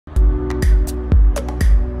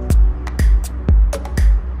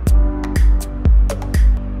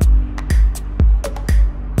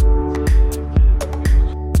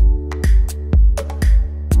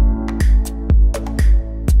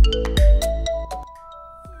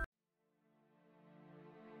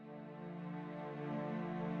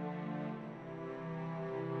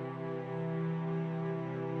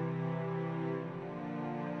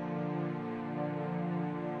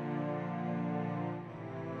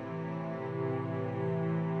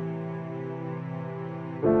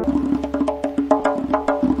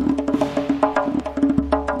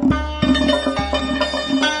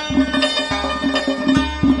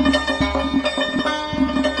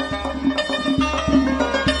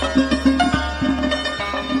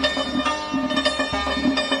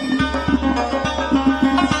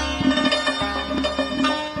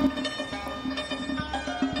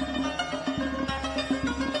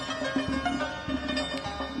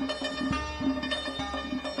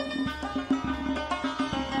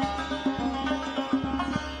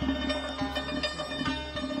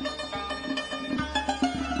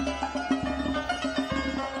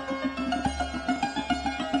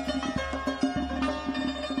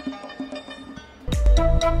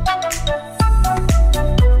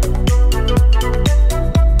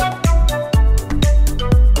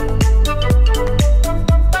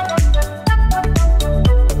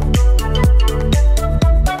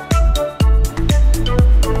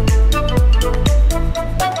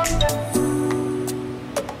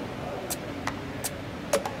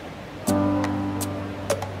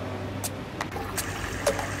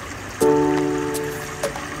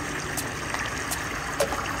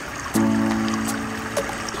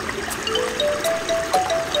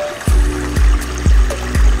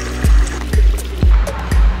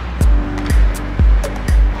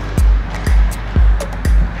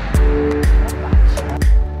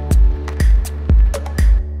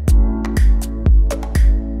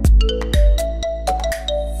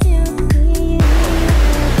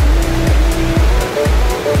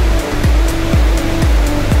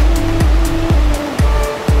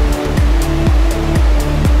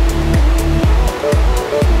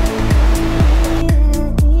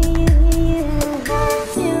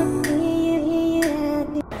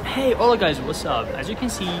guys, what's up? As you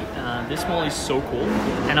can see, this mall is so cool,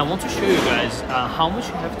 and I want to show you guys how much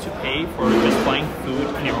you have to pay for just buying food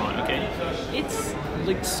in Iran. Okay, it's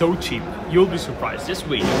like so cheap, you'll be surprised. Just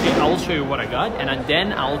wait. Okay, I will show you what I got, and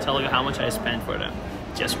then I will tell you how much I spent for them.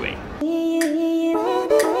 Just wait.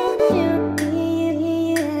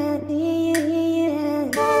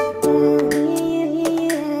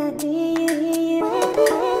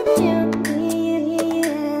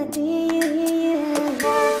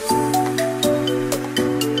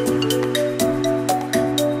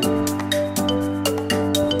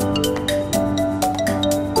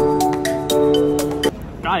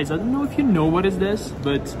 Guys, I don't know if you know what is this,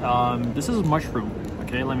 but this is mushroom.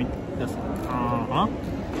 Okay, let me just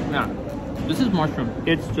yeah, this is mushroom.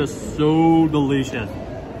 It's just so delicious.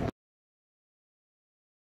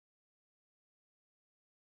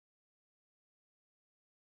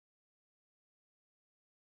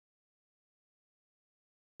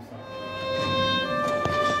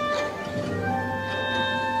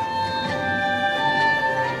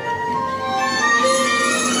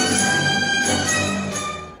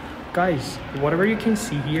 Guys, whatever you can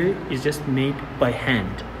see here is just made by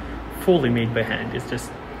hand, fully made by hand. It's just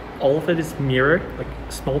all of it is mirror, like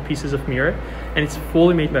small pieces of mirror, and it's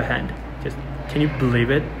fully made by hand. Just, can you believe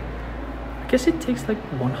it? I guess it takes like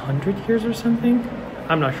 100 years or something.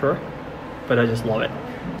 I'm not sure, but I just love it.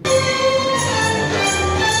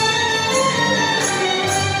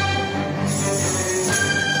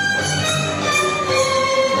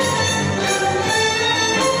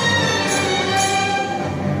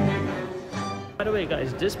 By the way,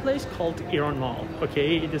 guys, this place called Iran Mall.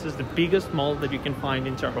 Okay, this is the biggest mall that you can find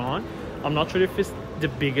in Tehran. I'm not sure if it's the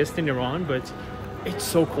biggest in Iran, but it's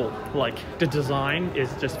so cool. Like, the design is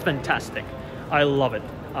just fantastic. I love it.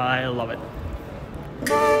 I love it.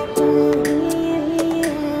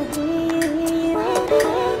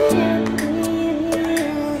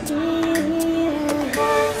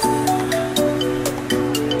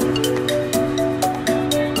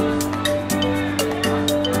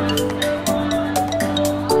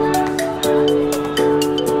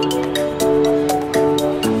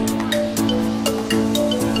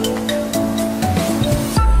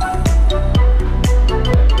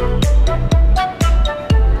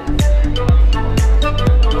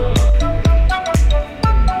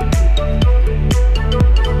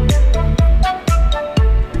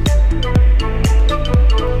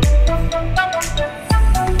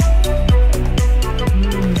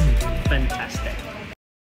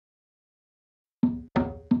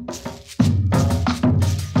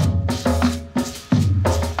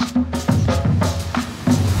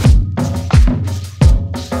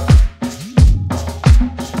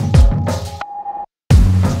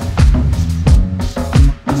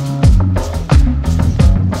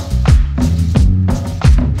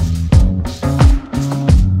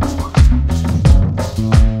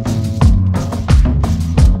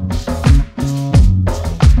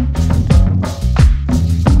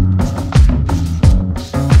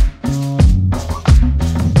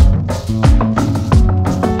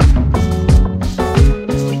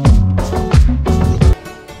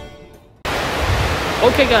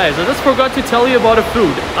 Okay guys, I just forgot to tell you about the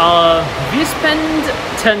food. We spend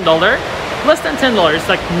 $10, less than $10, it's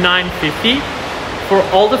like $9.50 for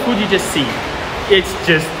all the food you just see. It's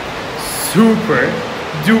just super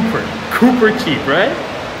duper, cooper cheap, right?